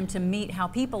time to meet how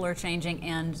people are changing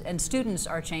and students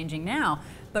are changing now?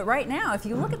 But right now, if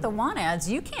you look at the want ads,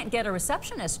 you can't get a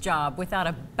receptionist job without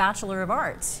a Bachelor of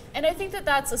Arts. And I think that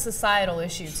that's a societal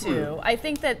issue too. I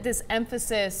think that this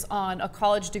emphasis on a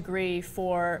college degree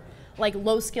for like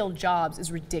low-skilled jobs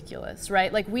is ridiculous,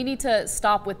 right? Like we need to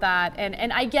stop with that.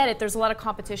 And I get it, there's a lot of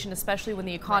competition, especially when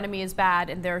the economy is bad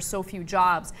and there are so few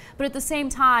jobs. But at the same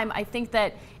time, I think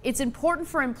that it's important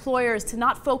for employers to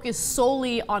not focus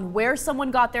solely on where someone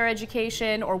got their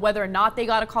education or whether or not they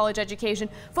got a college education.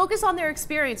 Focus on their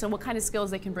experience and what kind of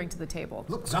skills they can bring to the table.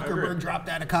 Look, Zuckerberg dropped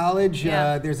out of college.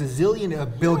 There's a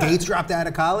zillion. Bill Gates dropped out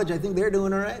of college. I think they're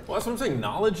doing all right. Well, that's what I'm saying.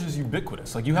 Knowledge is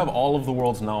ubiquitous. Like you have all of the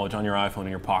world's knowledge on your iPhone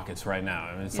in your pockets right now.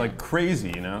 I mean, it's like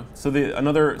crazy, you know? So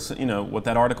what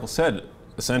that article said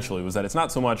essentially was that it's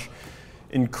not so much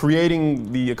in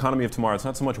creating the economy of tomorrow, it's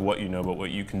not so much what you know, but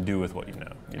what you can do with what you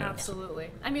know. Absolutely.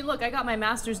 I mean, look, I got my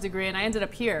master's degree and I ended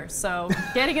up here, so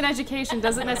getting an education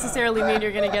doesn't necessarily mean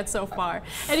you're going to get so far.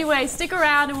 Anyway, stick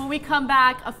around, and when we come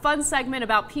back, a fun segment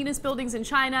about penis buildings in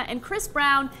China and Chris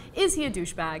Brown, is he a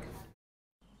douchebag?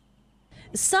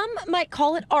 Some might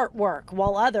call it artwork,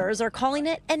 while others are calling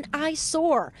it an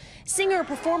eyesore.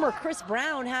 Singer-performer Chris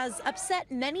Brown has upset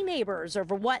many neighbors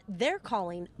over what they're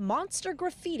calling monster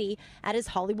graffiti at his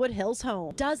Hollywood Hills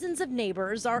home. Dozens of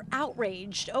neighbors are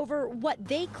outraged over what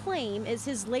they claim is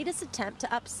his latest attempt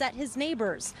to upset his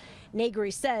neighbors.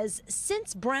 Negri says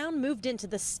since Brown moved into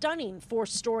the stunning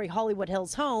 4-story Hollywood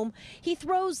Hills home, he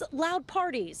throws loud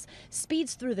parties,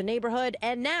 speeds through the neighborhood,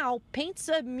 and now paints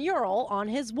a mural on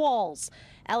his walls.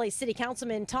 LA City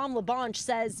Councilman Tom LaBonge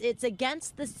says it's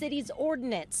against the city's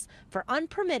ordinance for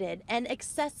unpermitted and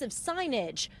excessive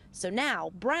signage. So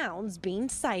now Brown's being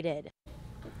cited.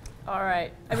 All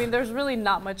right. I mean, there's really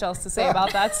not much else to say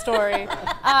about that story.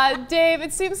 Dave,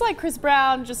 it seems like Chris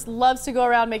Brown just loves to go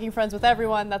around making friends with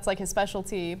everyone. That's like his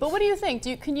specialty. But what do you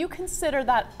think? Can you consider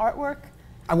that artwork?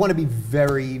 I want to be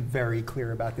very, very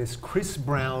clear about this. Chris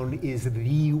Brown is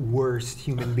the worst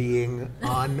human being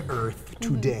on earth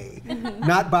today.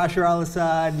 Not Bashar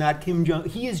al-Assad, not Kim Jong.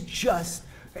 He is just.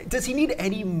 Does he need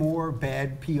any more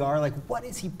bad PR? Like, what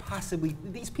is he possibly?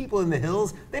 These people in the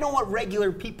hills, they don't want regular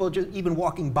people just even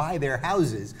walking by their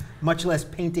houses, much less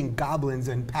painting goblins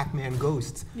and Pac-Man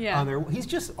ghosts on their. He's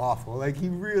just awful. Like, he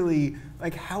really,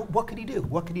 like, what could he do?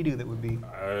 What could he do that would be?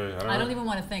 I don't even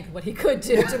want to think what he could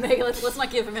do to make it. Let's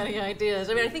not give him any ideas.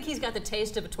 I mean, I think he's got the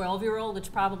taste of a 12-year-old, which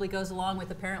probably goes along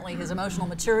with apparently his emotional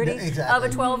maturity of a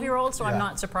 12-year-old. So I'm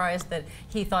not surprised that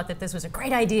he thought that this was a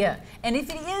great idea. And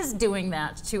if he is doing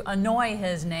that to annoy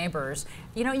his neighbors,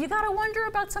 you know, you got to wonder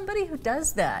about somebody who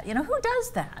does that. You know, who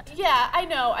does that? Yeah, I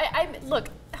know. Look,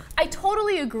 I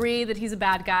totally agree that he's a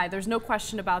bad guy. There's no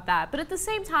question about that. But at the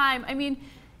same time, I mean,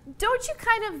 don't you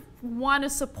kind of want to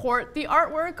support the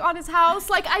artwork on his house?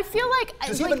 Like, I feel like...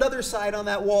 Does he have another side on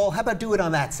that wall? How about do it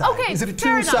on that side? Okay, is it a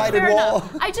two-sided wall?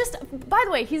 By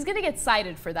the way, he's going to get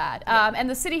cited for that. And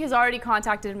the city has already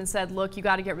contacted him and said, look, you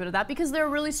got to get rid of that, because there are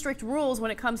really strict rules when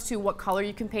it comes to what color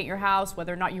you can paint your house,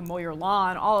 whether or not you mow your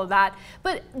lawn, all of that.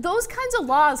 But those kinds of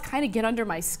laws kind of get under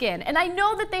my skin. And I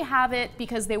know that they have it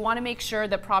because they want to make sure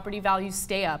that property values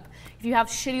stay up. If you have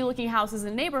shitty looking houses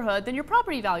in a neighborhood, then your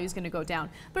property value is going to go down.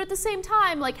 But at the same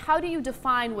time, like, how do you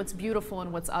define what's beautiful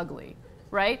and what's ugly,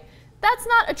 right? That's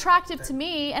not attractive to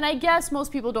me, and I guess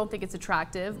most people don't think it's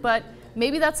attractive, but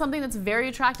maybe that's something that's very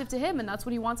attractive to him, and that's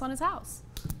what he wants on his house.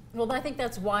 Well, I think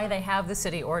that's why they have the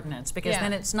city ordinance, because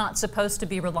then it's not supposed to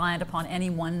be reliant upon any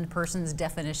one person's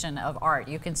definition of art.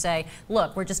 You can say,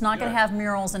 look, we're just not going to have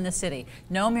murals in the city.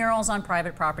 No murals on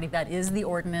private property. That is the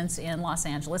ordinance in Los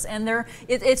Angeles. And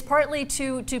it's partly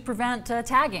to prevent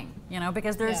tagging. You know,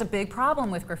 because there's a big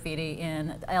problem with graffiti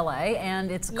in LA, and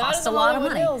it's costs a lot lot of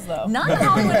money. Hills, though. Not in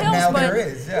Hollywood Hills, now but there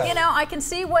is, you know, I can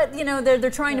see what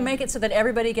they're trying to make it so that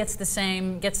everybody gets the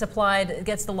same, gets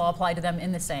the law applied to them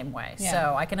in the same way. Yeah.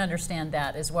 So I can understand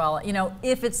that as well. You know,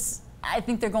 if it's, I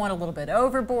think they're going a little bit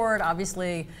overboard.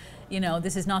 Obviously, you know,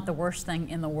 this is not the worst thing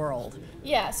in the world.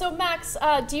 Yeah. So Max,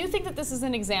 do you think that this is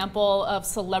an example of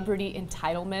celebrity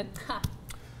entitlement?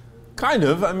 Kind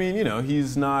of. I mean, you know,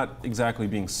 he's not exactly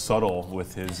being subtle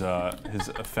with his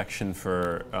affection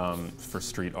for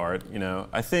street art. You know,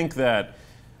 I think that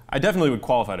I definitely would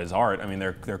qualify it as art. I mean,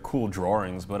 they're cool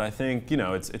drawings, but I think, you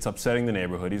know, it's upsetting the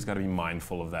neighborhood. He's got to be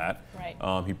mindful of that.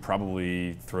 Right. He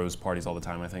probably throws parties all the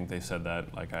time. I think they said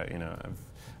that. Like, you know, I've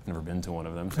never been to one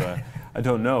of them, so I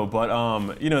don't know.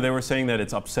 But, you know, they were saying that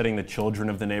it's upsetting the children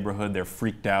of the neighborhood. They're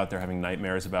freaked out. They're having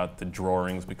nightmares about the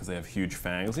drawings because they have huge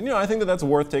fangs. And, you know, I think that that's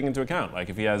worth taking into account. Like,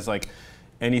 if he has, like,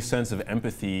 any sense of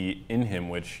empathy in him,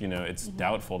 which, you know, it's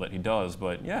doubtful that he does.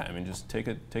 But, yeah, I mean, just take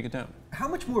it down. How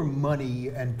much more money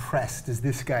and press does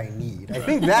this guy need? I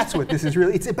think that's what this is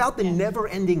really. It's about the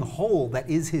never-ending hole that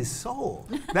is his soul.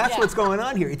 That's what's going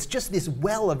on here. It's just this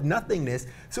well of nothingness,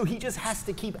 so he just has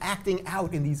to keep acting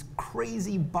out in these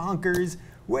crazy, bonkers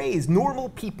ways. Normal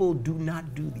people do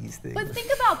not do these things. But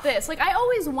think about this. Like, I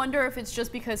always wonder if it's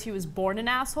just because he was born an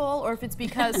asshole or if it's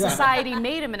because society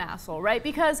made him an asshole, right?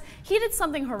 Because he did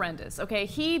something horrendous, okay?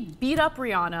 He beat up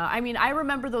Rihanna. I mean, I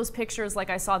remember those pictures like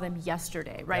I saw them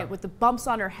yesterday, right? With the bumps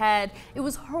on her head. It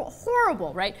was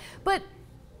horrible, right? But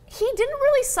he didn't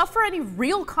really suffer any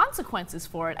real consequences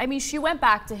for it. I mean, she went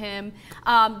back to him.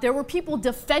 There were people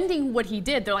defending what he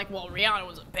did. They're like, well, Rihanna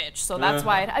was a bitch, so that's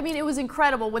why. I mean, it was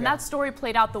incredible. When that story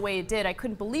played out the way it did, I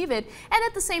couldn't believe it. And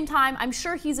at the same time, I'm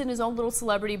sure he's in his own little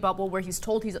celebrity bubble where he's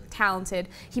told he's talented.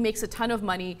 He makes a ton of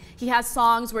money. He has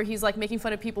songs where he's like making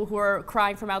fun of people who are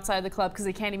crying from outside the club because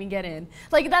they can't even get in.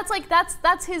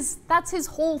 That's his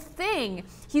whole thing.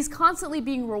 He's constantly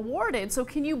being rewarded. So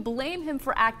can you blame him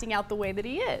for acting out the way that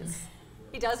he is?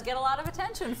 He does get a lot of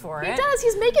attention for it. He does.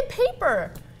 He's making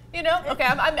paper. You know? Okay,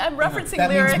 I'm referencing that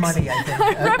lyrics. Means money, I think.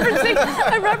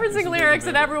 I'm referencing lyrics,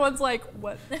 and everyone's like,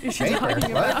 "What is she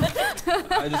talking about?"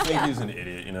 I just think he's an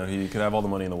idiot. You know, he could have all the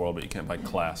money in the world, but you can't buy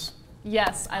class.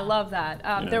 Yes, I love that.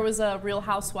 There was a Real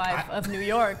Housewife of New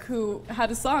York who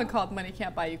had a song called "Money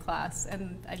Can't Buy You Class,"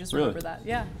 and I just remember that.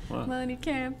 Yeah, wow. Money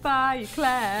can't buy you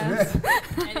class.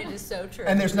 And it is so true.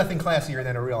 And there's nothing classier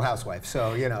than a Real Housewife,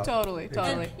 so, you know. Totally.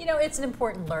 And, you know, it's an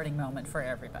important learning moment for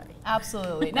everybody.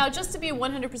 Absolutely. Now, just to be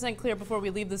 100% clear before we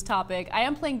leave this topic, I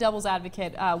am playing devil's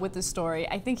advocate with this story.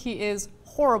 I think he is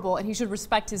horrible, and he should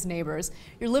respect his neighbors.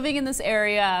 You're living in this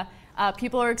area.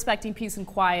 People are expecting peace and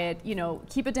quiet. You know,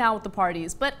 keep it down with the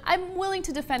parties. But I'm willing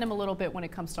to defend him a little bit when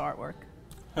it comes to artwork.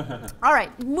 All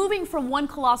right, moving from one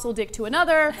colossal dick to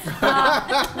another,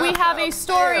 we have a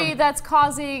story that's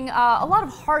causing a lot of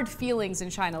hard feelings in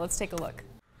China. Let's take a look.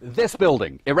 This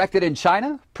building, erected in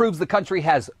China, proves the country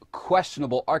has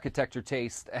questionable architecture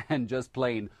taste and just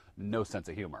plain no sense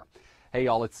of humor. Hey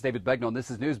y'all, it's David Begnaud and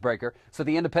this is Newsbreaker. So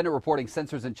the Independent reporting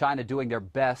censors in China doing their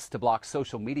best to block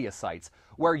social media sites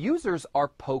where users are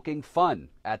poking fun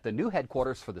at the new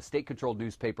headquarters for the state-controlled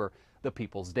newspaper, The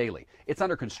People's Daily. It's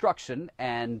under construction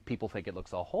and people think it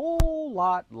looks a whole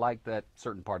lot like that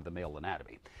certain part of the male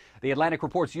anatomy. The Atlantic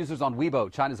reports users on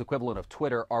Weibo, China's equivalent of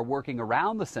Twitter, are working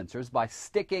around the censors by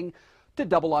sticking to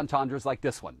double entendres like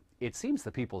this one. It seems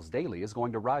The People's Daily is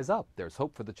going to rise up. There's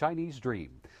hope for the Chinese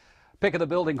dream. Pick of the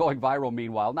building going viral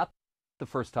meanwhile. Not the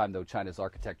first time, though, China's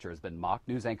architecture has been mocked.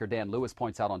 News anchor Dan Lewis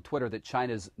points out on Twitter that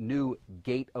China's new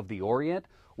Gate of the Orient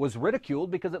was ridiculed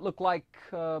because it looked like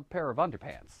a pair of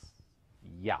underpants.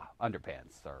 Yeah,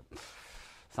 underpants or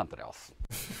something else.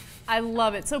 I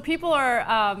love it. So people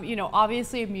are, you know,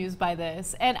 obviously amused by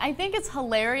this. And I think it's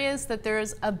hilarious that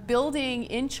there's a building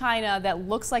in China that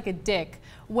looks like a dick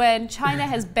when China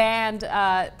has banned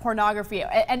pornography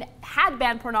and had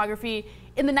banned pornography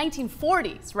in the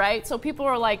 1940s, right? So people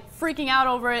are like freaking out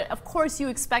over it. Of course you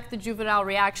expect the juvenile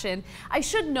reaction. I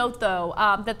should note though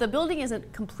that the building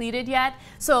isn't completed yet.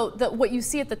 So what you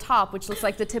see at the top, which looks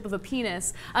like the tip of a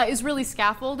penis, is really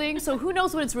scaffolding. So who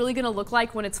knows what it's really gonna look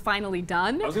like when it's finally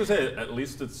done. I was gonna say, at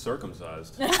least it's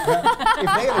circumcised. If they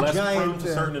had a less giant, prone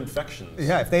to certain infections.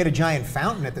 Yeah, if they had a giant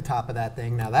fountain at the top of that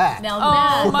thing, now that.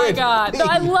 Oh my God. No,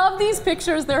 I love these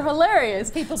pictures, they're hilarious.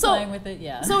 People playing with it,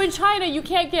 yeah. So in China, you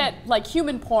can't get like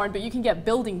human porn, but you can get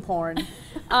building porn.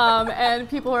 And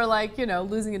people are like, you know,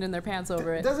 losing it in their pants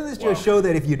over it. Doesn't this just show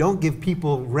that if you don't give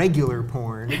people regular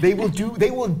porn, they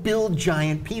will build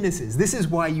giant penises? This is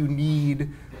why you need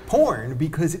porn,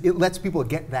 because it lets people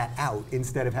get that out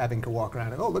instead of having to walk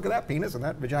around and, oh, look at that penis and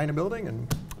that vagina building,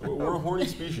 and We're a horny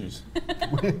species.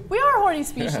 We are a horny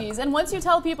species, and once you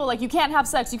tell people, like, you can't have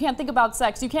sex, you can't think about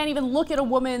sex, you can't even look at a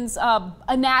woman's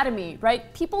anatomy,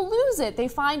 right? People lose it. They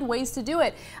find ways to do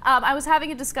it. I was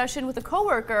having a discussion with a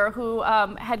coworker who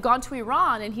had gone to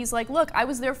Iran, and he's like, look, I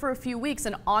was there for a few weeks,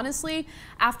 and honestly,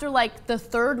 after like the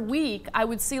 3rd week, I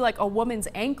would see like a woman's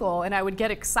ankle, and I would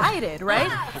get excited,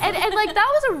 right? and like,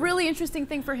 that was a really interesting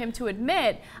thing for him to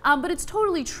admit, but it's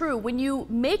totally true. When you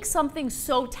make something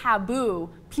so taboo,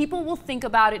 people will think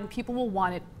about it and people will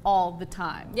want it all the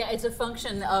time. Yeah, it's a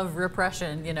function of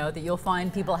repression, you know, that you'll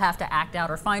find people have to act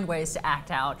out or find ways to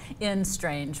act out in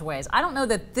strange ways. I don't know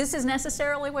that this is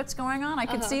necessarily what's going on. I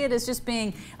could see it as just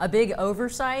being a big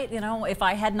oversight, you know, if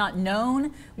I had not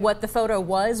known what the photo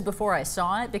was before I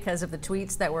saw it because of the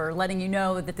tweets that were letting you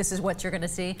know that this is what you're going to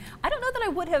see. I don't know that I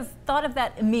would have thought of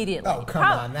that immediately. Oh, come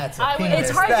on, that's a penis. It's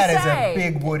hard that to is say. a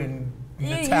big wooden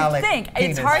You'd metallic think.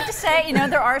 penis. It's hard to say. You know,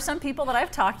 there are some people that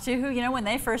I've talked to who, you know, when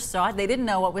they first saw it, they didn't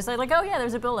know what was there. Like, oh yeah,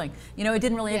 there's a building. You know, it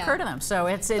didn't really occur to them. So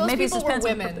maybe it's people were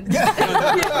women.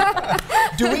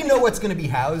 Do we know what's going to be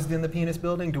housed in the penis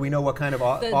building? Do we know what kind of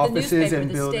offices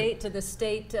and buildings? The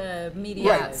state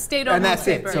media. Right, state-owned and that's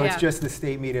newspaper, it. So it's just the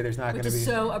state media. There's not going to be. Which is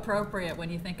so appropriate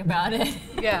when you think about it.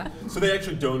 Yeah. So they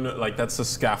actually don't know, like, that's the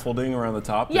scaffolding around the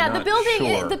top? Yeah, They're the not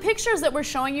building, sure. the pictures that we're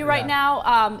showing you right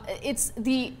now, it's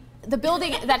the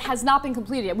building that has not been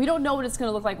completed yet. We don't know what it's going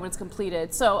to look like when it's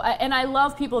completed. So, and I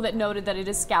love people that noted that it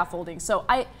is scaffolding. So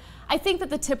I think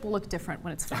that the tip will look different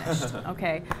when it's finished,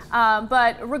 okay?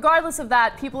 But regardless of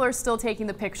that, people are still taking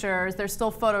the pictures. They're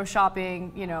still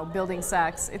photoshopping, you know, building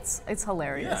sex. It's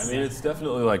hilarious. Yeah, I mean, it's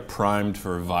definitely like primed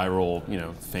for viral, you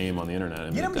know, fame on the internet. I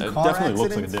mean, You know how many it car definitely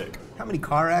looks like a accidents? dick. How many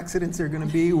car accidents are going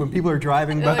to be when people are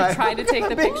driving by? Like trying to take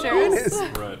the pictures.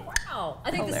 Right. Wow. I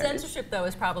think the censorship, though,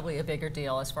 is probably a bigger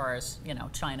deal as far as, you know,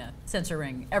 China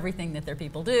censoring everything that their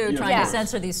people do, trying to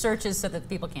censor these searches so that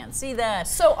people can't see that.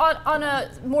 So on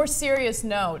a more serious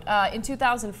note, in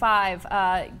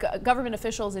 2005, government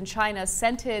officials in China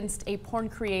sentenced a porn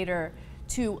creator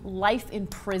to life in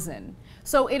prison.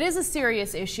 So it is a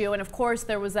serious issue, and of course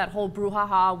there was that whole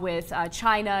brouhaha with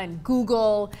China and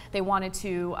Google. They wanted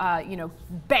to, you know,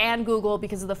 ban Google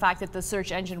because of the fact that the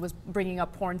search engine was bringing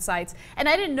up porn sites. And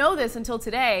I didn't know this until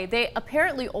today. They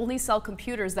apparently only sell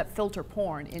computers that filter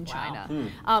porn in China.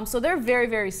 So they're very,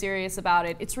 very serious about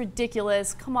it. It's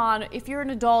ridiculous. Come on, if you're an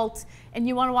adult and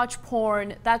you want to watch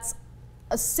porn, that's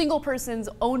a single person's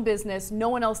own business. No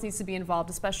one else needs to be involved,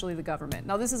 especially the government.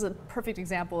 Now, this is a perfect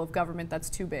example of government that's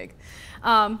too big.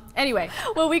 Anyway,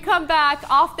 when we come back,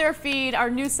 Off Their Feed, our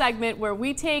new segment where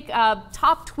we take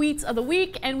top tweets of the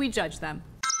week and we judge them.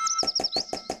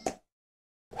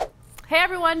 Hey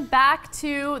everyone, back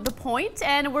to The Point,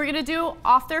 and we're gonna do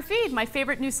Off Their Feed, my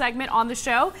favorite new segment on the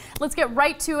show. Let's get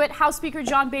right to it. House Speaker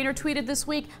John Boehner tweeted this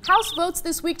week, House votes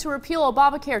this week to repeal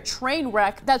Obamacare train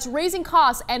wreck that's raising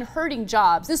costs and hurting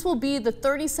jobs. This will be the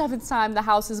 37th time the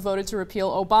House has voted to repeal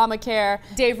Obamacare.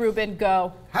 Dave Rubin,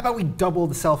 go. How about we double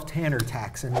the self-tanner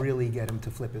tax and really get him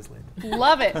to flip his lid?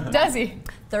 Love it. Desi.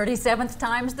 37th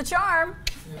time's the charm.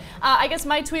 I guess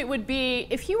my tweet would be,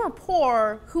 if he were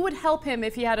poor, who would help him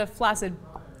if he had a flaccid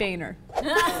Boehner?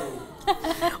 What?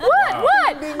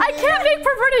 I can't make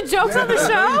perverted jokes on the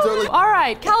show? All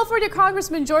right, California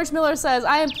Congressman George Miller says,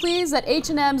 I am pleased that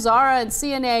H&M, Zara, and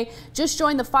CNA just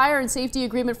joined the fire and safety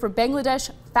agreement for Bangladesh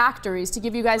factories. To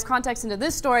give you guys context into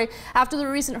this story, after the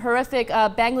recent horrific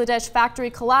Bangladesh factory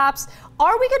collapse,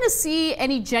 are we going to see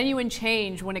any genuine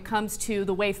change when it comes to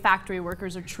the way factory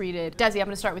workers are treated? Desi, I'm going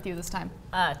to start with you this time.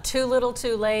 Too little,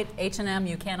 too late. H&M,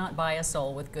 you cannot buy a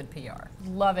soul with good PR.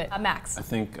 Love it. Max. I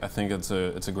think it's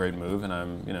a great move, and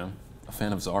I'm, you know, a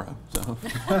fan of Zara. So.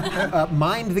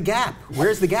 Mind the Gap.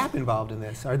 Where's the Gap involved in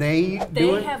this? Are they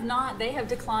doing? They have not. They have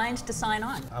declined to sign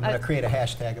on. I'm going to create a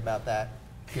hashtag about that.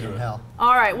 Give them hell.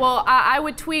 All right, well, I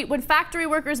would tweet, when factory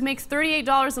workers make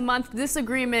 $38 a month, this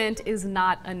agreement is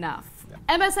not enough.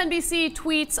 MSNBC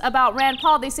tweets about Rand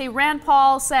Paul. They say Rand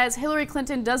Paul says Hillary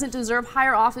Clinton doesn't deserve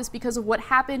higher office because of what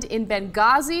happened in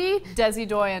Benghazi. Desi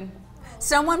Doyen.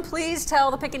 Someone please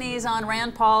tell the Pekingese on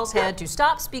Rand Paul's head to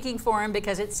stop speaking for him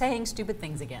because it's saying stupid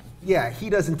things again. Yeah, he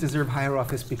doesn't deserve higher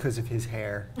office because of his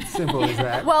hair. Simple as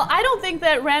that. Well, I don't think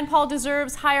that Rand Paul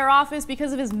deserves higher office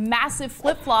because of his massive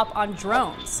flip-flop on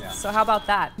drones. Yeah. So how about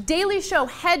that? Daily Show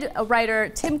head writer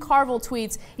Tim Carville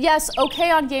tweets, yes,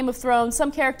 okay on Game of Thrones,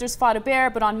 some characters fought a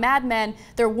bear, but on Mad Men,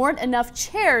 there weren't enough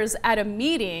chairs at a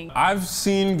meeting. I've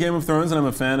seen Game of Thrones, and I'm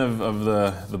a fan of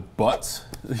the butts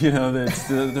You know, it's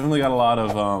definitely got a lot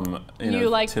of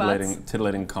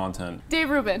titillating content. Dave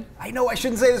Rubin. I know I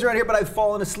shouldn't say this around here, but I've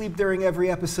fallen asleep during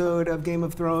every episode of Game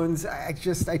of Thrones. I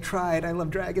tried. I love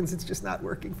dragons. It's just not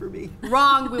working for me.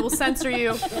 Wrong. We will censor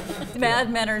you. Mad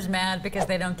Meners mad because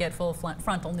they don't get full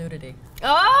frontal nudity.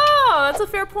 Oh, that's a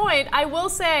fair point. I will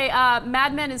say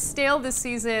Mad Men is stale this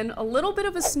season. A little bit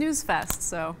of a snooze fest,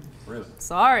 so. Really?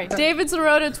 Sorry. David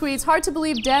Zarota tweets, hard to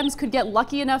believe Dems could get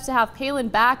lucky enough to have Palin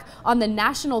back on the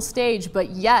national stage, but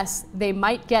yes, they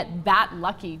might get that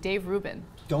lucky. Dave Rubin.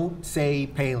 Don't say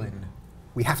Palin.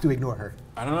 We have to ignore her.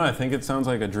 I don't know. I think it sounds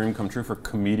like a dream come true for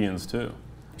comedians, too.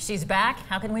 She's back.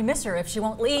 How can we miss her if she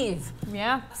won't leave?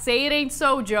 Yeah, say it ain't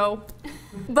so, Joe.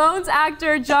 Bones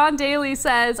actor John Daly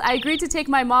says, I agreed to take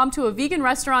my mom to a vegan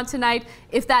restaurant tonight.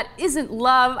 If that isn't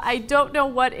love, I don't know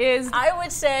what is. I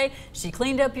would say she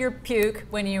cleaned up your puke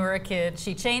when you were a kid.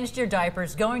 She changed your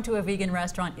diapers. Going to a vegan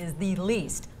restaurant is the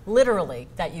least, literally,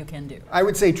 that you can do. I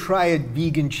would say try a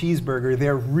vegan cheeseburger.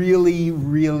 They're really,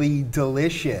 really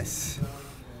delicious.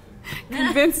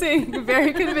 Convincing,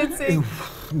 very convincing.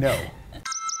 No.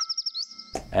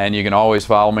 And you can always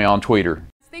follow me on Twitter.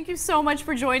 Thank you so much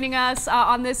for joining us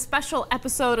on this special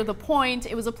episode of The Point.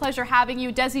 It was a pleasure having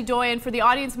you. Desi Doyen, for the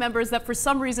audience members that for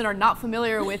some reason are not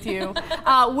familiar with you,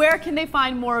 where can they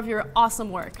find more of your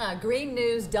awesome work?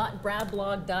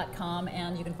 greennews.bradblog.com,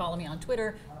 and you can follow me on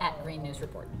Twitter at Green News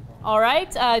Report. All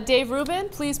right, Dave Rubin,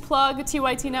 please plug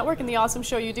TYT Network and the awesome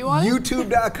show you do on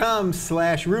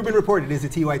YouTube.com/Rubin Report. It is a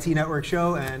TYT Network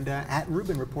show, and at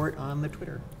Rubin Report on the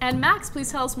Twitter. And Max,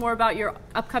 please tell us more about your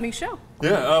upcoming show.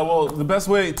 Yeah, well, the best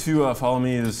way to follow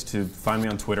me is to find me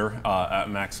on Twitter at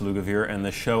Max Lugavere, and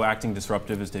the show Acting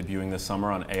Disruptive is debuting this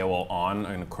summer on AOL On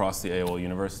and across the AOL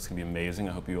universe. It's going to be amazing.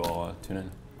 I hope you all tune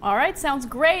in. All right, sounds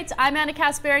great. I'm Anna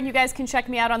Casper, and you guys can check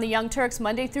me out on The Young Turks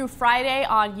Monday through Friday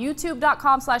on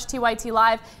youtube.com/TYT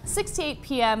Live, 6 to 8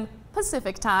 p.m.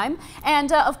 Pacific time.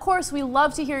 And of course, we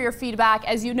love to hear your feedback.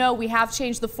 As you know, we have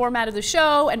changed the format of the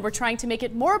show, and we're trying to make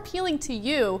it more appealing to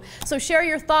you. So share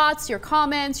your thoughts, your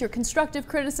comments, your constructive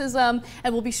criticism,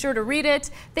 and we'll be sure to read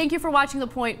it. Thank you for watching The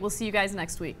Point. We'll see you guys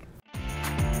next week.